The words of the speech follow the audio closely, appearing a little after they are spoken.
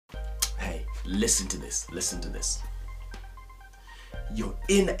Listen to this. Listen to this. Your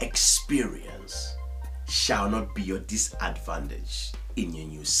inexperience shall not be your disadvantage in your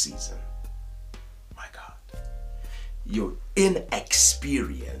new season. My God. Your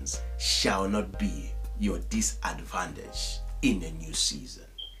inexperience shall not be your disadvantage in a new season.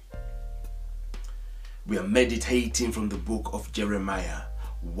 We are meditating from the book of Jeremiah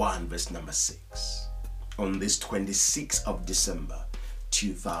 1 verse number 6 on this 26th of December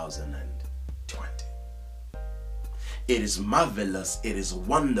 2020. It is marvelous, it is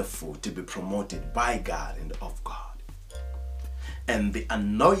wonderful to be promoted by God and of God. And the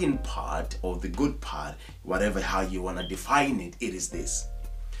annoying part or the good part, whatever how you want to define it, it is this.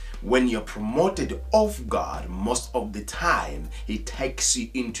 When you're promoted of God, most of the time, He takes you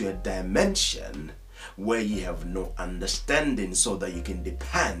into a dimension where you have no understanding so that you can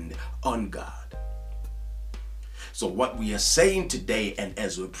depend on God. So what we are saying today, and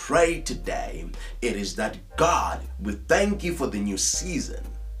as we pray today, it is that God, we thank you for the new season.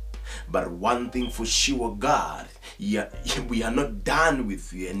 But one thing for sure, God, we are not done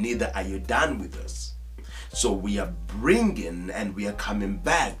with you, and neither are you done with us. So we are bringing and we are coming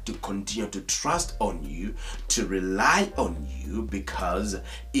back to continue to trust on you, to rely on you, because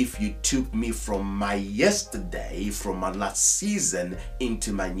if you took me from my yesterday, from my last season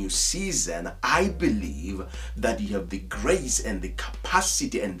into my new season, I believe that you have the grace and the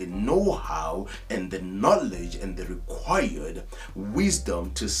capacity and the know-how and the knowledge and the required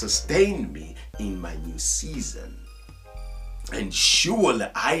wisdom to sustain me in my new season. And surely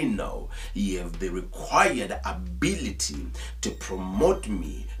I know you have the required ability to promote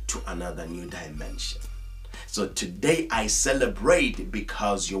me to another new dimension. So today I celebrate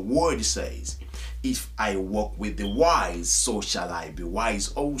because your word says, if I walk with the wise, so shall I be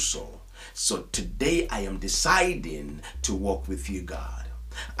wise also. So today I am deciding to walk with you, God.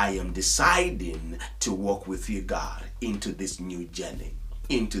 I am deciding to walk with you, God, into this new journey,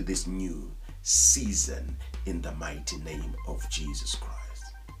 into this new season, in the mighty name of Jesus Christ.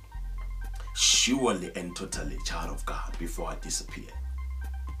 Surely and totally, child of God, before I disappear,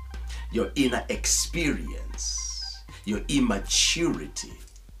 your inner experience, your immaturity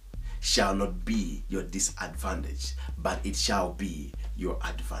shall not be your disadvantage, but it shall be your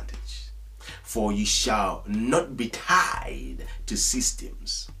advantage. For you shall not be tied to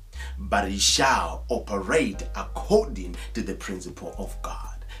systems, but you shall operate according to the principle of God,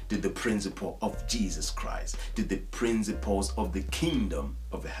 to the principle of Jesus Christ, to the principles of the kingdom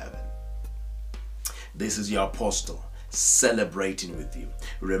of heaven. This is your apostle celebrating with you,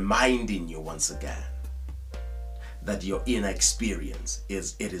 reminding you once again that your inner experience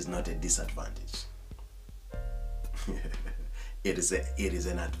is not a disadvantage. It is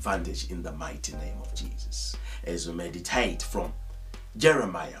an advantage in the mighty name of Jesus. As we meditate from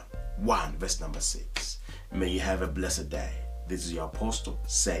Jeremiah 1 verse number 6. May you have a blessed day. This is your apostle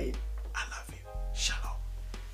saying,